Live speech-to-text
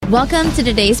Welcome to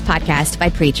today's podcast by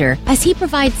Preacher, as he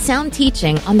provides sound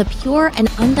teaching on the pure and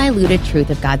undiluted truth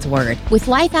of God's Word, with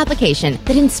life application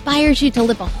that inspires you to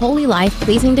live a holy life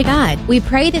pleasing to God. We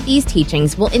pray that these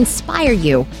teachings will inspire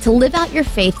you to live out your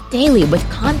faith daily with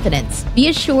confidence. Be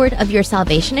assured of your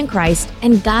salvation in Christ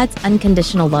and God's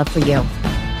unconditional love for you.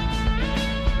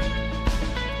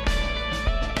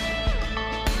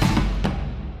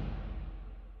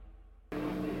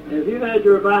 If you had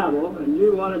your Bible and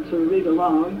you wanted to read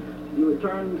along, you would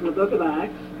turn to the book of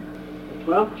Acts, the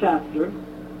 12th chapter,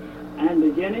 and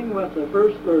beginning with the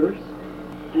first verse,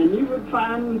 and you would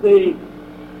find the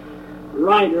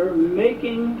writer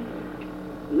making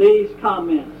these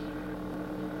comments.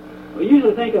 We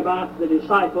usually think about the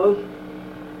disciples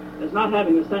as not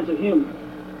having a sense of humor.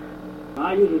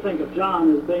 I usually think of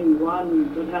John as being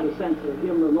one that had a sense of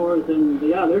humor more than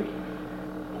the others.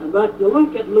 But to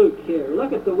look at Luke here,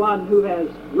 look at the one who has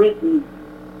written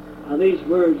these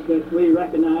words that we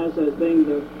recognize as being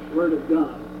the Word of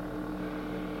God.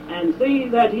 And see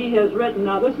that he has written,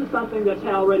 now this is something that's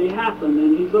already happened,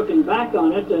 and he's looking back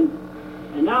on it,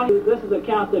 and now this is the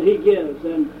account that he gives.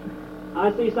 And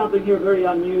I see something here very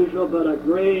unusual, but a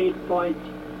great point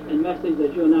and message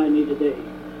that you and I need today.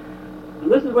 And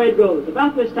this is the way it goes.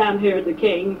 About this time here, the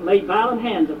king laid violent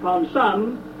hands upon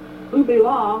some who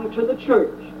belonged to the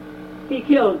church. He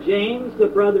killed James, the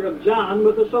brother of John,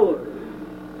 with a sword.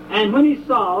 And when he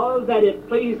saw that it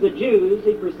pleased the Jews,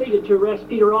 he proceeded to arrest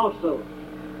Peter also.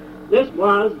 This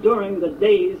was during the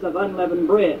days of unleavened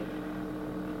bread.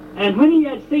 And when he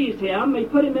had seized him, he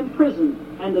put him in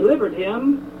prison and delivered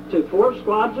him to 4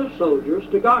 squads of soldiers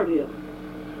to guard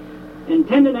him,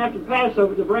 intending after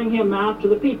Passover to bring him out to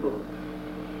the people.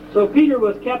 So Peter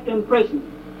was kept in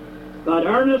prison, but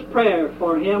earnest prayer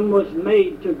for him was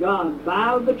made to God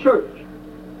by the church.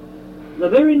 The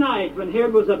very night when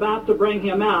Herod was about to bring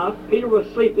him out, Peter was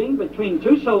sleeping between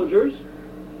 2 soldiers,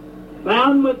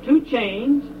 bound with 2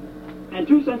 chains, and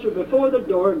 2 sentries before the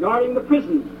door guarding the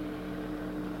prison.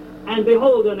 And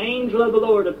behold, an angel of the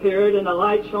Lord appeared, and a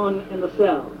light shone in the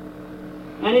cell.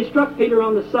 And he struck Peter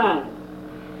on the side,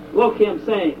 woke him,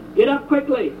 saying, "Get up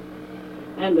quickly."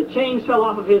 And the chains fell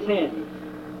off of his hands.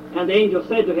 And the angel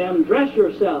said to him, "Dress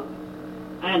yourself,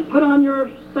 and put on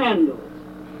your sandals."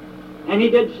 And he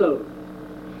did so.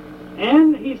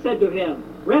 And he said to him,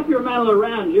 "Wrap your mantle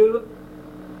around you,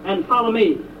 and follow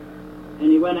me." And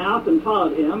he went out and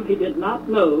followed him. He did not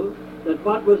know that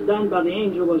what was done by the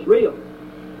angel was real,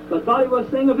 but thought he was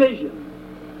seeing a vision.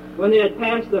 When they had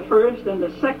passed the first and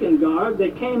the second guard, they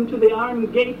came to the iron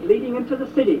gate leading into the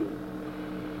city.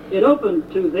 It opened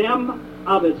to them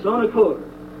of its own accord.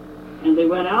 And they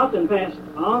went out and passed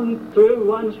on through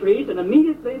one street, and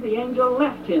immediately the angel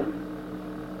left him.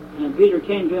 And Peter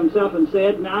came to himself and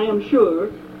said, "Now I am sure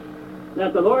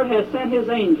that the Lord has sent his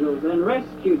angels and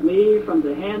rescued me from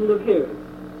the hand of Herod,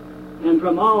 and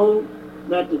from all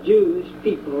that the Jewish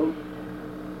people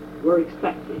were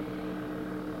expecting."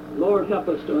 Lord, help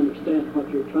us to understand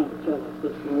what you're trying to tell us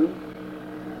this morning.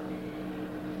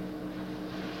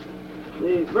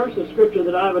 The verse of Scripture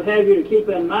that I would have you to keep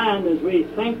in mind as we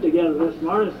think together this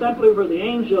morning is simply where the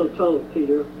angel told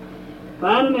Peter,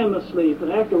 finding him asleep,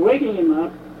 and after waking him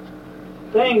up,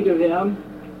 saying to him,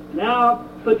 "Now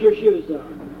put your shoes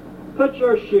on. Put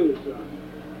your shoes on."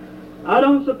 I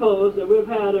don't suppose that we've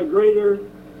had a greater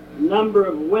number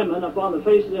of women upon the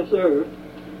face of this earth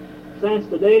since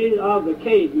the days of the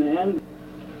caveman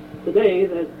today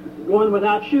that's going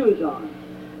without shoes on.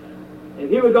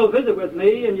 If you would go visit with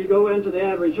me and you go into the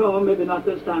average home, maybe not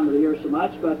this time of the year so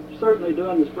much, but certainly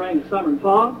during the spring, summer, and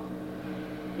fall,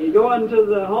 you go into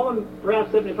the home and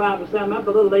perhaps 75% of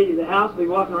the little lady of the house will be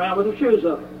walking around with her shoes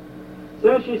on. So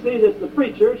as she sees it's the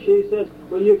preacher, she says,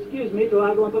 "Will you excuse me till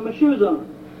I go and put my shoes on?"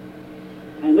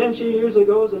 And then she usually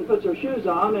goes and puts her shoes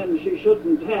on, and she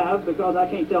shouldn't have, because I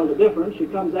can't tell the difference. She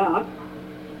comes out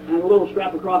and a little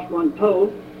strap across one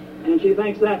toe, and she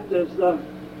thinks that is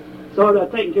sort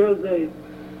of taking care of the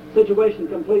situation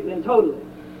completely and totally.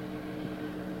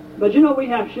 But you know, we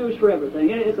have shoes for everything.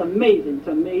 It's amazing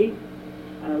to me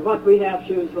what we have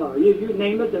shoes for. You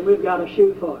name it, and we've got a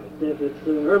shoe for it. If it's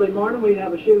early morning, we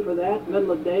have a shoe for that,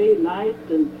 middle of day, night,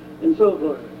 and so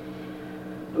forth.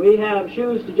 We have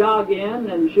shoes to jog in,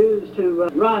 and shoes to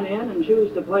run in, and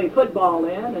shoes to play football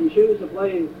in, and shoes to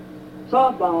play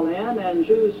softball in, and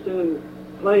shoes to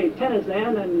play tennis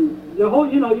in, and the whole,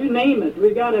 you name it.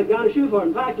 We've got a shoe for it.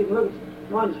 In fact, you can look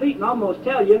at one's feet and almost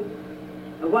tell you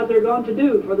what they're going to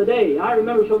do for the day. I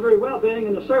remember so very well being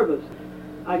in the service.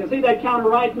 I can see that counter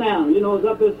right now. It's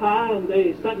up this high, and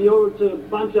they sent me over to a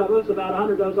bunch of us, about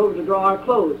 100 of us, over to draw our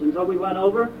clothes. And so we went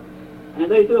over, And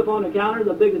they threw up on the counter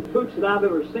the biggest boots that I've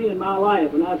ever seen in my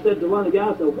life. And I said to one of the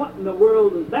guys, I said, what in the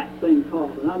world is that thing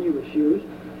called? And I knew it was shoes.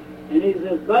 And he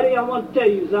says, buddy, I want to tell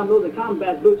you something. Those are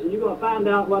combat boots, and you're going to find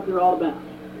out what they're all about.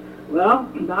 Well,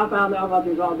 I found out what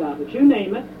they're all about. But you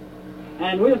name it,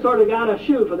 and we sort of got a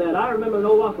shoe for that. I remember an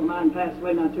old uncle of mine passed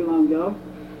away not too long ago.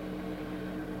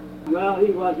 Well,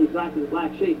 he wasn't exactly the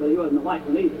black sheep, but he wasn't the white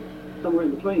one either, somewhere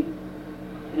in between.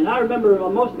 And I remember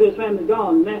most of his family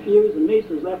gone, nephews and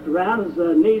nieces left around. His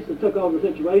niece that took over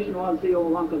the situation, wanted to see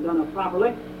old uncle done up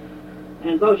properly.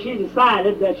 And so she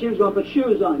decided that she was going to put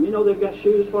shoes on him. You know they've got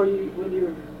shoes for you when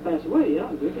you pass away.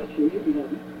 Yeah, they've got shoes. You can have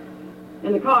them.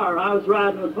 In the car, I was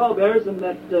riding with Paul Bears, and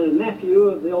that nephew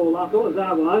of the old uncle, as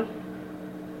I was,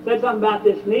 said something about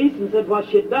this niece and said what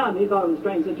she'd done. He thought it was a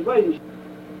strange situation.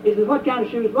 He said, what kind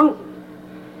of shoes was it?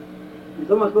 And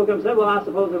someone spoke up and said, well, I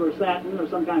suppose they were satin or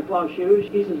some kind of cloth shoes.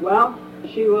 He says, well,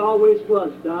 she always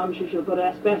was dumb. She should have put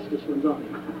asbestos ones on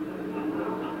him.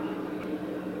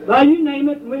 Well, you name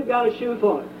it, and we've got a shoe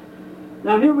for it.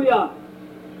 Now, here we are.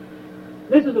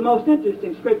 This is the most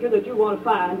interesting scripture that you want to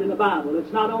find in the Bible.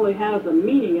 It not only has a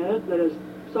meaning in it that is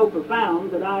so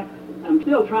profound that I am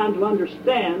still trying to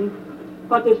understand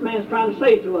what this man's trying to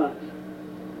say to us.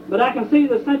 But I can see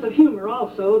the sense of humor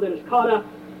also that is caught up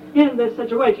in this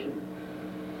situation.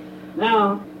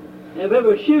 Now, if it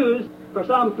was shoes for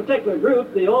some particular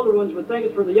group, the older ones would think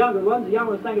it's for the younger ones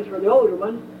think it's for the older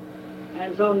ones,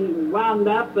 and so wound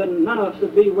up, and none of us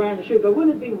would be wearing the shoe. But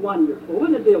wouldn't it be wonderful?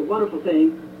 Wouldn't it be a wonderful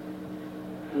thing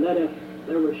that if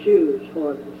there were shoes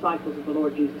for the disciples of the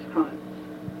Lord Jesus Christ?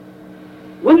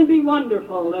 Wouldn't it be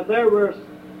wonderful if there were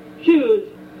shoes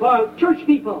for church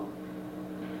people,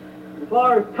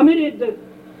 for committed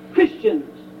Christians,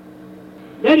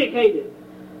 dedicated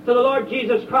to the Lord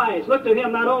Jesus Christ, look to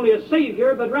Him not only as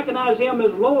Savior, but recognize Him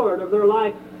as Lord of their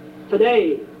life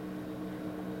today?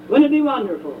 Wouldn't it be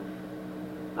wonderful?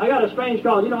 I got a strange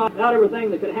call. You know, about everything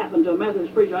that could happen to a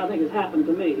Methodist preacher, I think has happened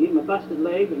to me. Even a busted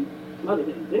leg and some other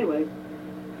things. Anyway,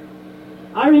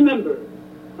 I remember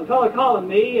a fellow calling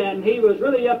me, and he was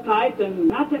really uptight,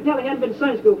 and I can tell he hadn't been to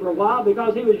Sunday school for a while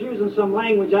because he was using some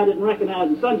language I didn't recognize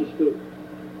in Sunday school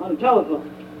on the telephone.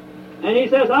 And he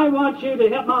says, I want you to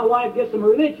help my wife get some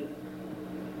religion.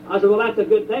 I said, well, that's a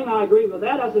good thing. I agree with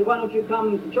that. I said, why don't you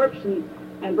come to church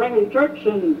and bring her to church,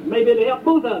 and maybe it'll help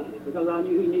both of you, because I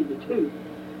knew he needed it too.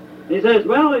 He says,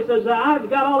 well, I've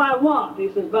got all I want.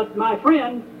 He says, but my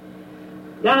friend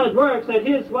down at work said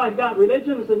his wife got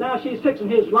religion, and said now she's fixing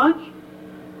his lunch,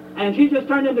 and she just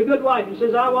turned into a good wife. He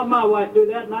says, I want my wife to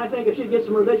do that, and I think if she'd get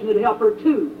some religion, it'd help her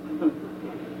too.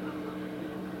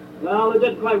 Well, it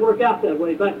didn't quite work out that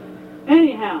way, but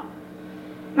anyhow,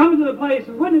 coming to the place,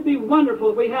 wouldn't it be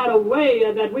wonderful if we had a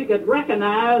way that we could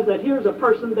recognize that here's a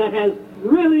person that has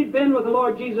really been with the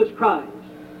Lord Jesus Christ?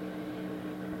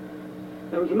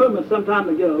 There was a movement some time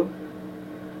ago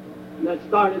that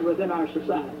started within our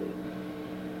society,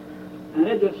 and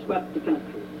it just swept the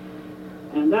country.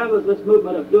 And that was this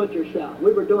movement of do-it-yourself.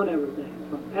 We were doing everything,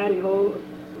 from patio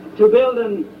to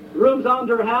building rooms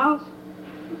onto our house,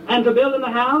 and to building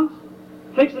the house,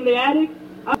 fixing the attic.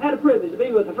 I've had a privilege to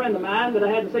be with a friend of mine that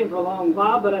I hadn't seen for a long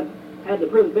while, but I had the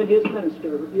privilege of being his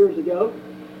minister years ago,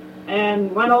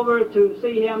 and went over to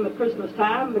see him at Christmas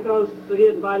time because he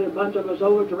had invited a bunch of us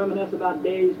over to reminisce about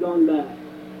days gone by.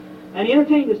 And he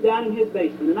entertained us down in his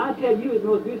basement, and I tell you, it's the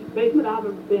most beautiful basement I've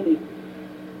ever been in.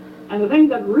 And the thing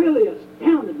that really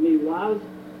astounded me was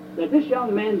that this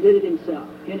young man did it himself,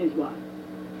 he and his wife.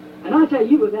 And I tell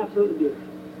you, it was absolutely beautiful.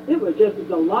 It was just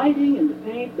the lighting and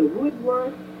the paint, the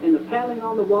woodwork, and the paneling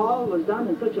on the wall was done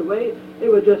in such a way, it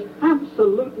was just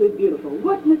absolutely beautiful.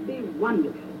 Wouldn't it be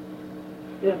wonderful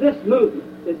if this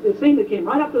movement, it seemed it came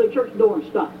right up to the church door and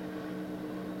stopped.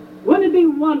 Wouldn't it be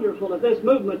wonderful if this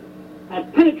movement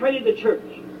had penetrated the church?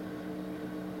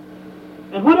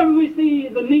 And whatever we see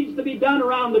that needs to be done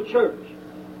around the church,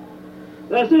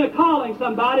 that instead of calling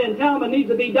somebody and telling them it needs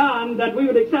to be done, that we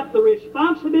would accept the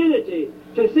responsibility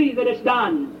to see that it's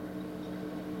done.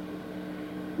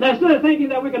 Now, instead of thinking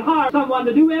that we can hire someone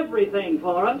to do everything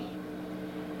for us,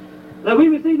 that we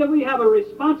would see that we have a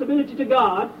responsibility to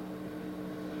God,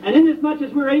 and inasmuch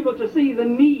as we're able to see the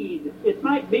need, it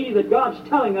might be that God's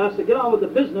telling us to get on with the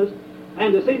business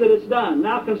and to see that it's done.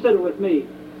 Now consider with me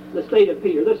the state of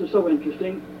Peter. This is so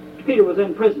interesting. Peter was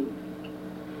in prison,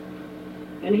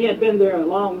 and he had been there a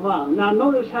long while. Now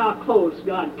notice how close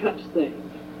God cuts things.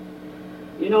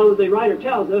 You know, the writer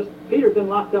tells us Peter had been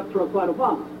locked up for quite a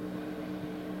while.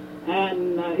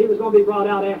 And he was going to be brought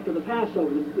out after the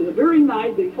Passover. The very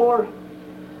night before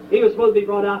he was supposed to be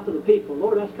brought out to the people.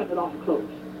 Lord, that's cutting it off close.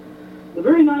 The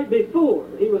very night before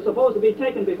he was supposed to be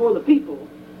taken before the people,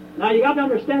 Now you got to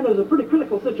understand there's a pretty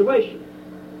critical situation.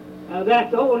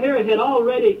 That old Herod had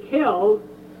already killed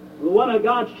one of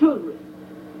God's children.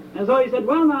 And so he said,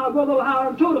 well, now I'll go a little higher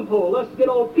on the totem pole. Let's get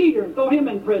old Peter and throw him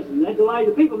in prison. That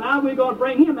delighted the people. Now we're going to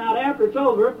bring him out after it's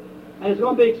over. And it's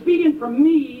going to be expedient for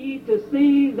me to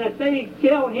see that they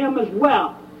kill him as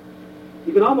well.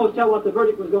 You can almost tell what the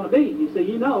verdict was going to be. You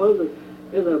see, it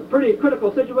was a pretty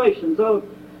critical situation. So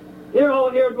here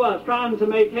old Herod was trying to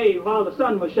make hay while the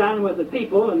sun was shining with the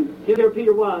people, and here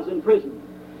Peter was in prison.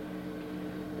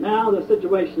 Now the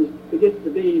situation begins to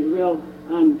be real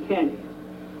uncanny.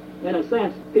 In a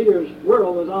sense, Peter's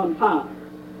world was on fire.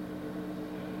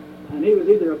 And he was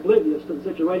either oblivious to the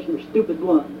situation or stupid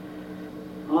blunt,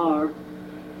 or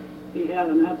he had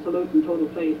an absolute and total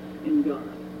faith in God.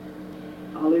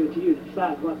 I'll leave it to you to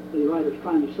decide what the writer's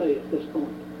trying to say at this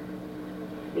point.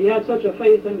 He had such a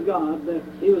faith in God that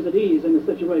he was at ease in the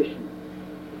situation.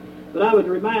 But I would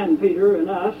remind Peter and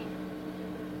us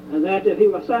that if he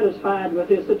was satisfied with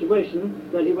his situation,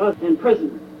 that he was in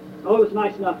prison. Oh, it was a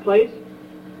nice enough place.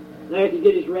 There he could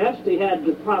get his rest. He had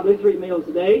probably 3 meals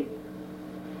a day.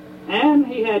 And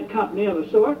he had company of a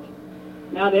sort.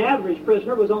 Now, the average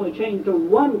prisoner was only chained to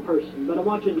one person, but I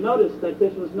want you to notice that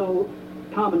this was no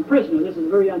common prisoner. This is a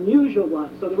very unusual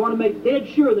one. So they want to make dead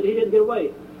sure that he didn't get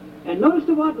away. And notice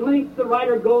to what length the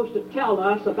writer goes to tell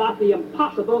us about the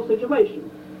impossible situation.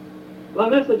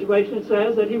 Well, in this situation it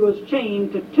says that he was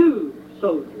chained to 2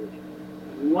 soldiers,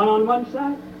 one on one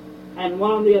side and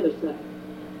one on the other side.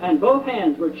 And both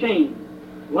hands were chained,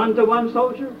 one to one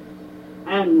soldier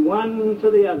and one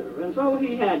to the other. And so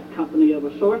he had company of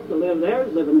a sort to live there,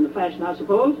 living in the fashion, I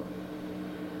suppose.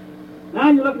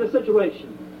 Now you look at the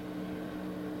situation.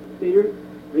 Peter,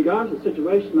 regardless of the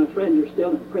situation, my friend, you're still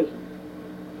in prison.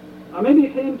 Or maybe he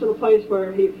came to the place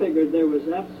where he figured there was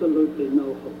absolutely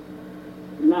no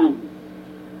hope. None.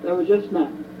 There was just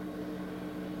none.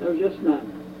 There was just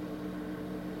none.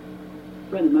 A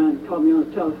friend of mine called me on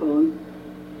the telephone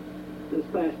this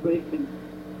past week and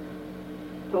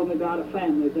told me about a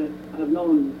family that I've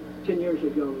known 10 years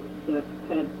ago that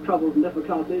had troubles and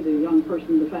difficulty. The young person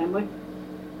in the family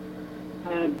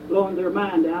had blown their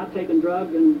mind out, taking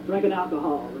drugs and drinking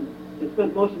alcohol, and had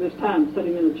spent most of his time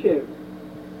sitting in a chair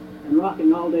and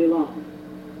rocking all day long.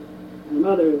 And the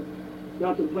mother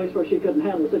got to the place where she couldn't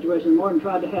handle the situation anymore and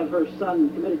tried to have her son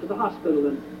committed to the hospital.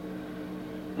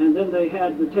 And then they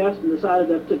had the test and decided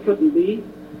that it couldn't be.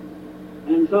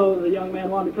 And so the young man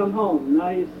wanted to come home. Now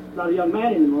he's not a young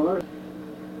man anymore.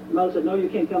 The mother said, no, you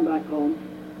can't come back home.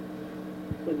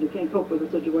 Said, you can't cope with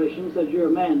the situation. Said, you're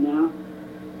a man now,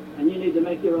 and you need to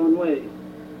make your own way.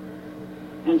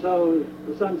 And so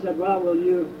the son said, well, will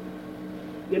you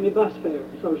give me bus fare?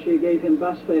 So she gave him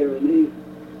bus fare, and he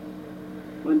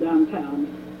went downtown,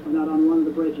 went out on one of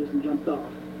the bridges and jumped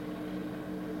off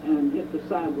and hit the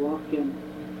sidewalk and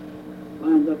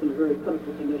wound up in a very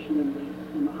critical condition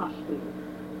in the hospital.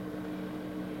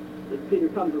 Did Peter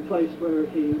come to a place where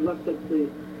he looked at the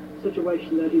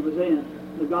situation that he was in,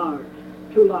 the guards,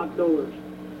 2 locked doors,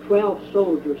 12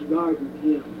 soldiers guarding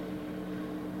him,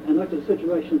 and looked at the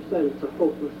situation and said, it's a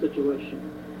hopeless situation.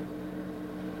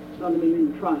 It's not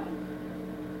even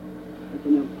trying. It's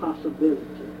an impossibility.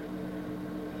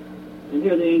 And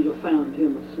here the angel found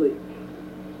him asleep.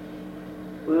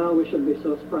 Well, we shouldn't be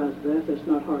so surprised at that. That's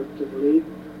not hard to believe.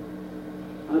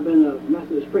 I've been a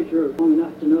Methodist preacher long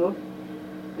enough to know.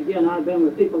 Again, I've been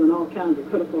with people in all kinds of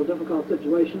critical, difficult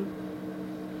situations,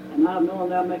 and I've known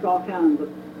them make all kinds of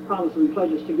promises and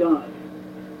pledges to God.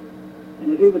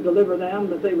 And if he would deliver them,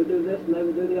 that they would do this and they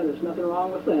would do the other. There's nothing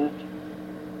wrong with that.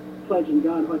 Pledging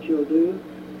God what you'll do.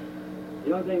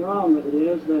 The only thing wrong with it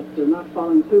is that they're not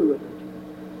following through with it.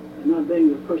 And not being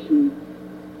the person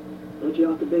that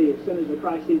you ought to be. As soon as the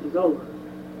crisis is over,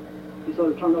 you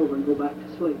sort of turn over and go back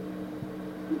to sleep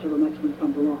until the next one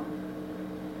comes along.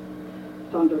 I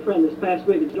was talking to a friend this past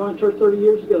week. He joined church 30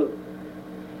 years ago.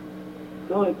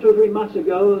 It's only 2 or 3 months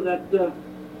ago that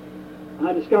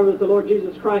I discovered that the Lord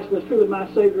Jesus Christ was truly my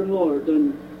Savior and Lord,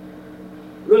 and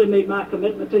really made my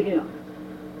commitment to Him.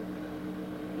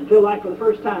 And feel like for the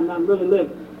first time I'm really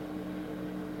living.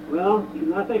 Well,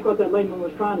 I think what that layman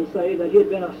was trying to say, that he had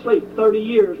been asleep 30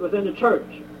 years within the church.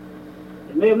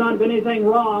 It may have not been anything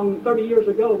wrong 30 years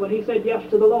ago when he said yes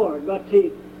to the Lord, but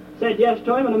he said yes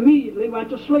to Him and immediately went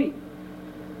to sleep.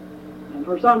 And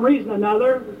for some reason or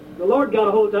another, the Lord got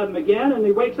a hold of him again, and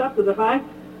he wakes up to the fact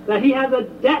that he has a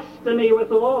destiny with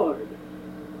the Lord.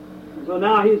 And so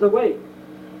now he's awake.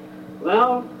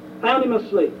 Well, found him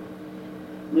asleep.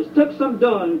 And it took some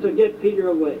doing to get Peter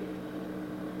awake.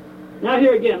 Now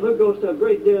here again, Luke goes to a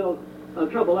great deal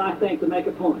of trouble, I think, to make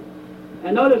a point.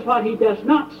 And notice what he does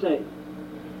not say.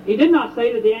 He did not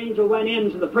say that the angel went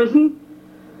into the prison,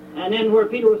 and then where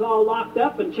Peter was all locked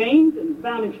up and chained, and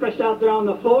found him stretched out there on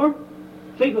the floor,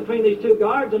 sitting between these two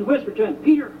guards, and whispered to him,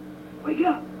 "Peter, wake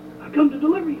up, I've come to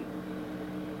deliver you."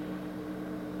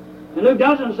 And Luke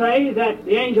doesn't say that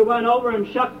the angel went over and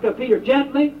shook Peter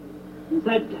gently and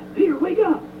said, "Peter, wake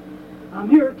up, I'm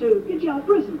here to get you out of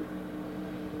prison."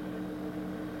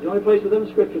 The only place within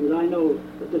the Scripture that I know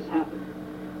that this happened.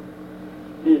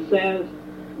 And it says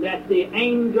that the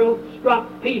angel struck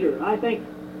Peter. I think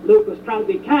Luke was trying to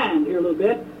be kind here a little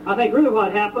bit. I think really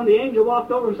what happened, the angel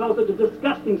walked over and saw such a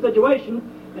disgusting situation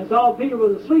and saw Peter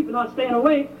was asleep and not staying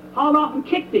awake, hauled off and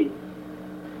kicked him.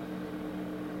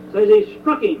 Says he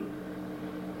struck him.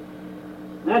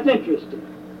 That's interesting.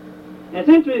 It's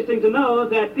interesting to know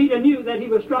that Peter knew that he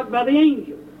was struck by the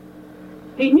angel.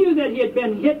 He knew that he had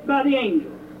been hit by the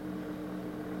angel.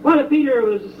 What if Peter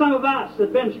was some of us that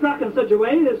had been struck in such a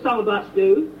way that some of us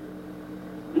do,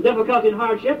 and difficulty and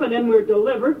hardship, and then we're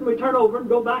delivered, and we turn over and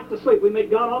go back to sleep. We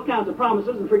make God all kinds of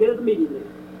promises and forget it immediately.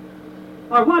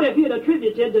 Or what if he had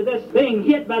attributed to this being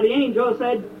hit by the angel,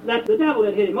 said that the devil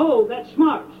had hit him? Oh, that's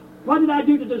smart. What did I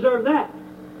do to deserve that?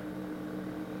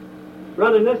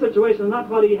 Brother, in this situation, not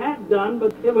what he had done,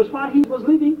 but it was what he was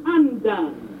leaving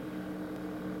undone.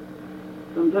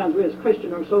 Sometimes we as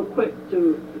Christians are so quick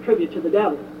to attribute to the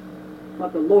devil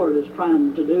what the Lord is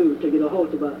trying to do to get a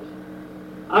hold of us.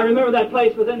 I remember that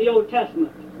place within the Old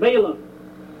Testament, Balaam.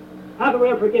 How can we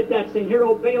ever forget that scene? Here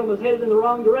old Balaam was headed in the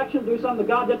wrong direction, do something that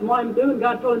God didn't want him to do, and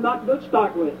God told him not to do it to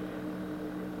start with.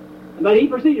 But he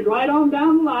proceeded right on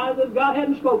down the line as if God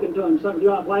hadn't spoken to him. Something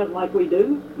like we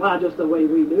do. Why, just the way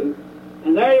we do.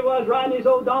 And there he was riding his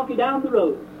old donkey down the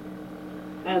road.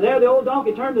 And there the old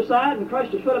donkey turned aside and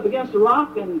crushed his foot up against a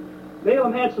rock, and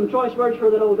Balaam had some choice words for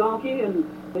that old donkey, and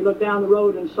he looked down the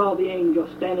road and saw the angel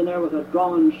standing there with a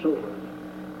drawn sword.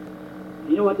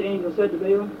 You know what the angel said to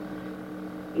Balaam?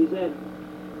 He said,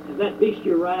 "If that beast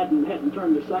you're riding hadn't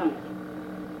turned aside,"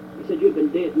 he said, "you'd been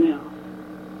dead now.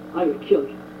 I would kill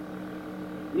you."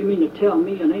 You mean to tell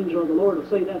me an angel of the Lord will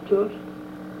say that to us?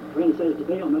 My friend says to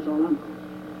Balaam, that's all I'm going.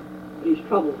 These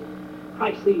troubles,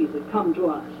 crises that come to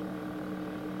us,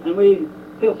 and we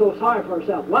feel so sorry for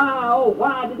ourselves.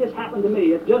 Why did this happen to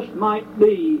me? It just might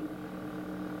be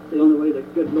the only way the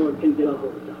good Lord can get a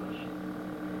hold of us.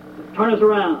 To turn us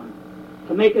around,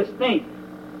 to make us think,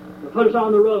 to put us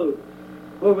on the road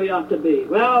where we ought to be.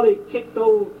 Well, he kicked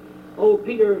old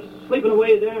Peter sleeping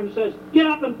away there and says, "Get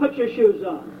up and put your shoes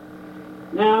on."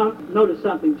 Now, notice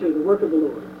something too, the work of the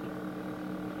Lord.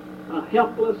 A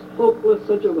helpless, hopeless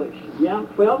situation. Yeah,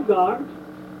 12 guards,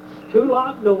 2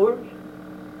 locked doors,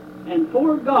 and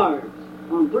 4 guards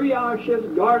on 3-hour shifts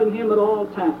guarding him at all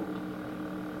times.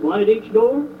 1 at each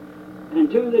door,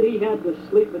 and 2 that he had to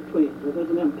sleep between. If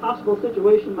it's an impossible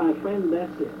situation, my friend,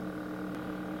 that's it.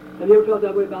 Have you ever felt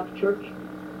that way about the church?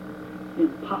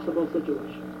 Impossible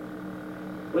situation.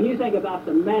 When you think about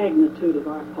the magnitude of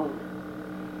our calling,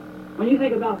 when you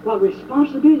think about what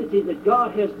responsibility that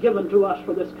God has given to us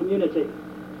for this community,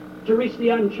 to reach the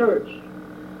unchurched,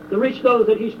 to reach those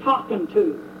that he's talking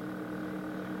to,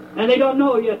 and they don't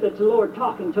know yet that it's the Lord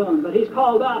talking to them, but he's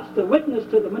called us to witness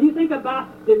to them. When you think about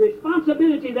the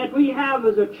responsibility that we have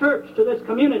as a church to this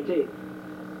community,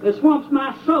 it swamps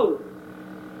my soul.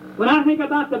 When I think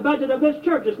about the budget of this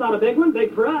church, it's not a big one,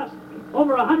 big for us,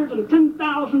 over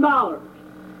 $110,000.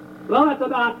 Well, that's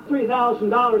about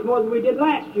 $3,000 more than we did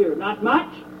last year. Not much.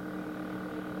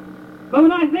 But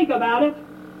when I think about it,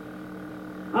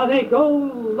 I think, oh,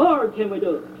 Lord, can we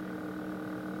do it?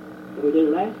 But we did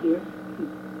it last year.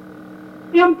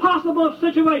 Impossible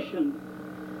situation.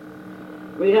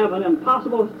 We have an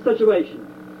impossible situation.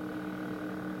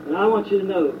 And I want you to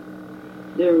know,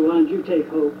 dear ones, you take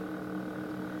hope.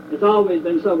 It's always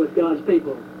been so with God's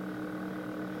people.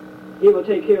 He will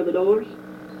take care of the doors.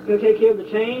 He'll take care of the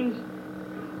chains.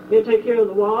 He'll take care of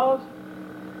the walls.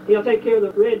 He'll take care of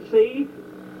the Red Sea.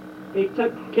 He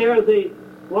took care of the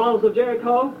walls of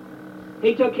Jericho.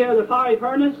 He took care of the fiery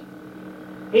furnace.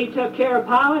 He took care of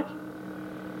Pilate.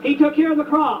 He took care of the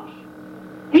cross.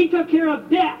 He took care of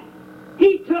death.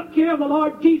 He took care of the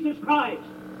Lord Jesus Christ.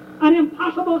 An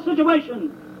impossible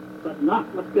situation, but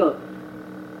not with God.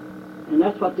 And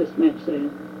that's what this man's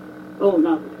saying. Oh,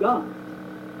 not with God,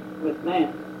 with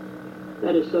man.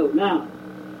 That is so. Now,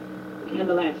 in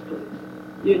the last place,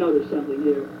 you notice something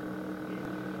here.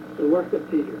 The work of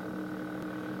Peter.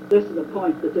 This is the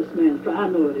point that this man's trying. I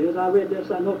know it is. I read this,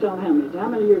 I know tell how many. How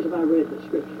many years have I read this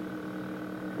scripture?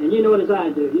 And you know it as I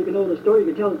do. You can know the story,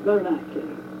 you can tell it better than I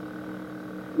can.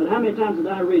 But how many times did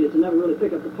I read it to never really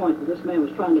pick up the point that this man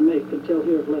was trying to make until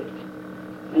here of late?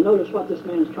 And notice what this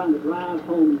man is trying to drive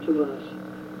home to us.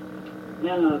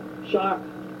 in a sharp,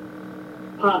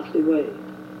 positive way.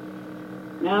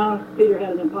 Now, Peter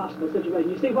had an impossible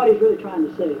situation. You see what he's really trying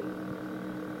to say?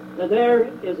 That there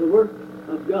is a work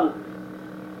of God.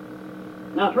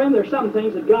 Now, friend, there's some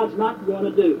things that God's not going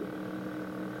to do.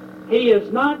 He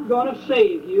is not going to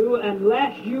save you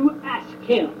unless you ask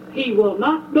Him. He will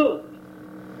not do it.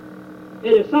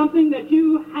 It is something that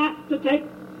you have to take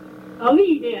a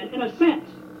lead in a sense.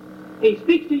 He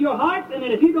speaks to your heart, and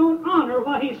if you don't honor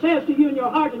what He says to you in your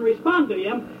heart and respond to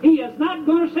Him, He is not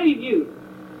going to save you.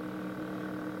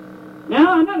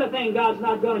 Now, another thing God's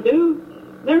not going to do,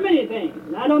 there are many things,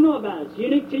 and I don't know about it. It's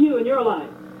unique to you in your life.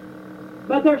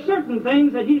 But there are certain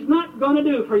things that He's not going to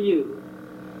do for you.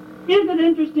 Isn't it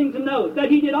interesting to note that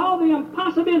He did all the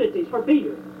impossibilities for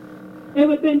Peter? It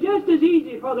would have been just as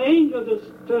easy for the angel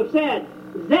to have said,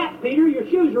 "Zap, Peter, your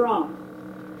shoes are on."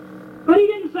 But He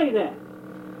didn't say that.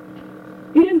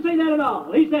 He didn't say that at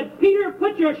all. He said, "Peter,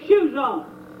 put your shoes on.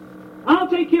 I'll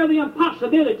take care of the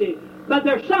impossibility, but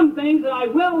there's some things that I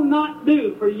will not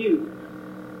do for you."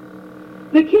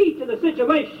 The key to the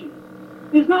situation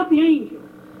is not the angel,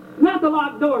 not the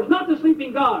locked doors, not the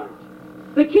sleeping guards.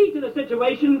 The key to the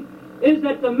situation is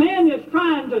that the man is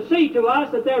trying to say to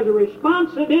us that there's a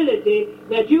responsibility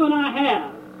that you and I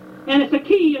have. And it's a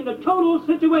key in the total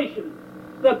situation.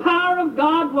 The power of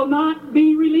God will not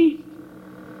be released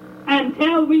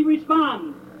until we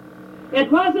respond.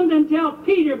 It wasn't until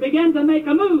Peter began to make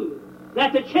a move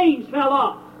that the chains fell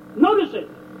off. Notice it.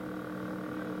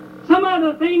 Some of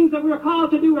the things that we're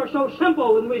called to do are so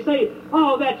simple, and we say,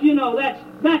 "Oh, that's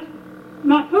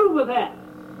not fool with that."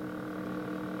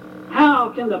 How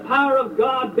can the power of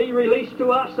God be released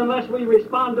to us unless we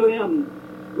respond to Him?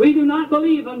 We do not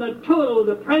believe in the total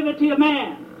depravity of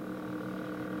man.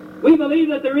 We believe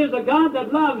that there is a God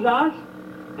that loves us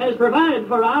and has provided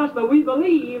for us, but we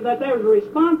believe that there's a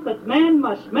response that man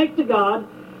must make to God,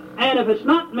 and if it's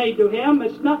not made to Him,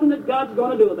 it's nothing that God's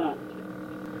going to do about it.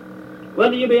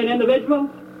 Whether you be an individual,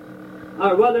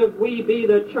 or whether we be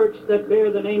the church that bear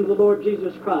the name of the Lord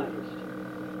Jesus Christ,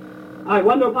 I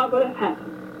wonder what would have happened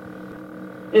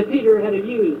if Peter had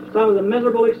used some of the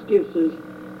miserable excuses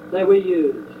that we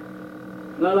used.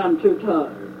 "Well, I'm too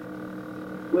tired."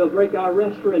 We'll break our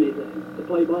rest for anything. To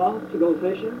play ball, to go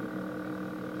fishing,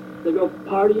 to go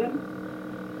partying.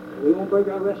 We won't break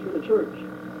our rest for the church.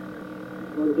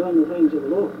 We're doing the things of the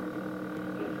Lord.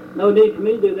 No need for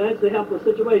me to do that. It's a helpless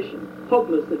situation,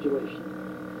 hopeless situation.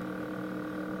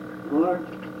 Or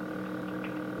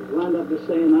we wind up just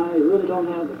saying, "I really don't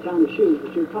have the kind of shoes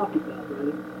that you're talking about,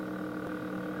 brother."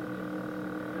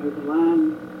 There's a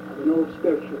line of an old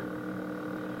scripture.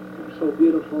 It's so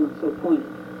beautiful and so poignant.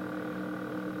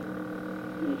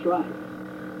 And it's right.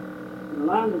 And the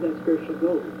line of that scripture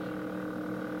goes,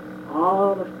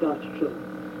 all of God's children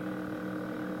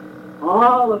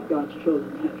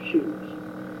have shoes.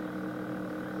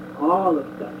 All of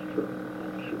God's children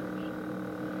have shoes.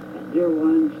 And dear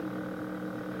ones,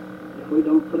 if we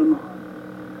don't put them on,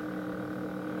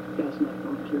 God's not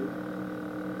going to.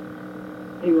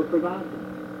 He will provide them.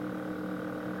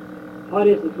 What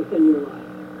is it within your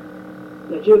life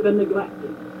that you've been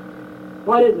neglecting?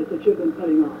 What is it that you've been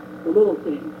putting off? The little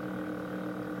things.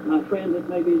 My friend, it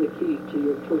may be the key to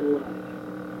your total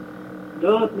life.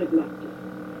 Don't neglect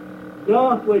it.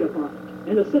 Don't wait upon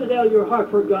it. In the citadel of your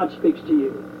heart where God speaks to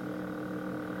you,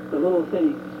 the little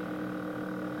things,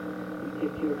 you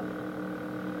take care of it.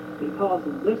 Because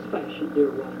in this fashion, dear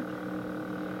ones,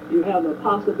 you have the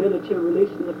possibility of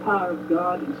releasing the power of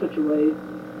God in such a way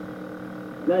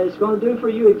that it's going to do for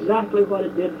you exactly what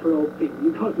it did for old Peter.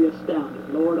 You're going to be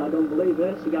astounded. "Lord, I don't believe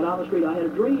this." He got on the street, "I had a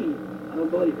dream. I don't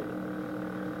believe it."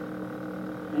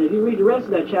 And if you read the rest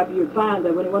of that chapter, you'd find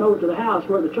that when he went over to the house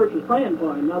where the church was praying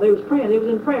for him, now they was praying, he was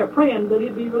in prayer, praying that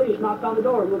he'd be released, knocked on the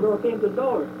door, and the girl came to the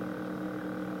door.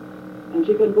 And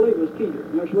she couldn't believe it was Peter.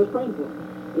 And there she was praying for him.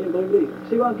 He didn't believe it either.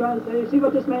 See what I'm trying to say? See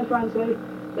what this man's trying to say?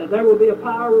 That there will be a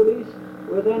power release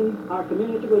within our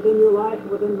community, within your life,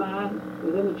 within mine,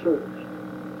 within the church.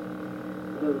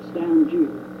 That will astound you,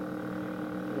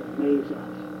 that amaze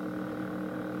us.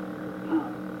 The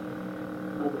power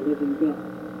of the living God.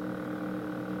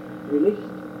 Released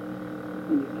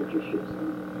when you put your shoes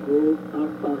on. Oh, our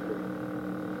Father,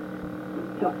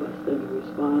 help us then to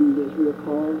respond as we are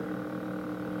called,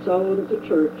 so that the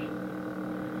church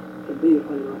can be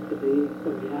what it ought to be. So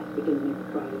we ask it in the name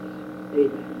of Christ.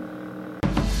 Amen.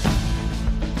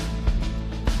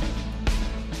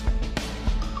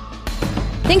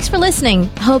 Thanks for listening.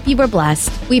 Hope you were blessed.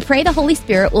 We pray the Holy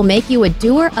Spirit will make you a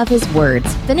doer of His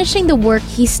words, finishing the work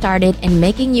He started and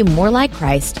making you more like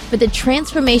Christ for the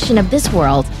transformation of this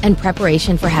world and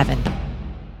preparation for heaven.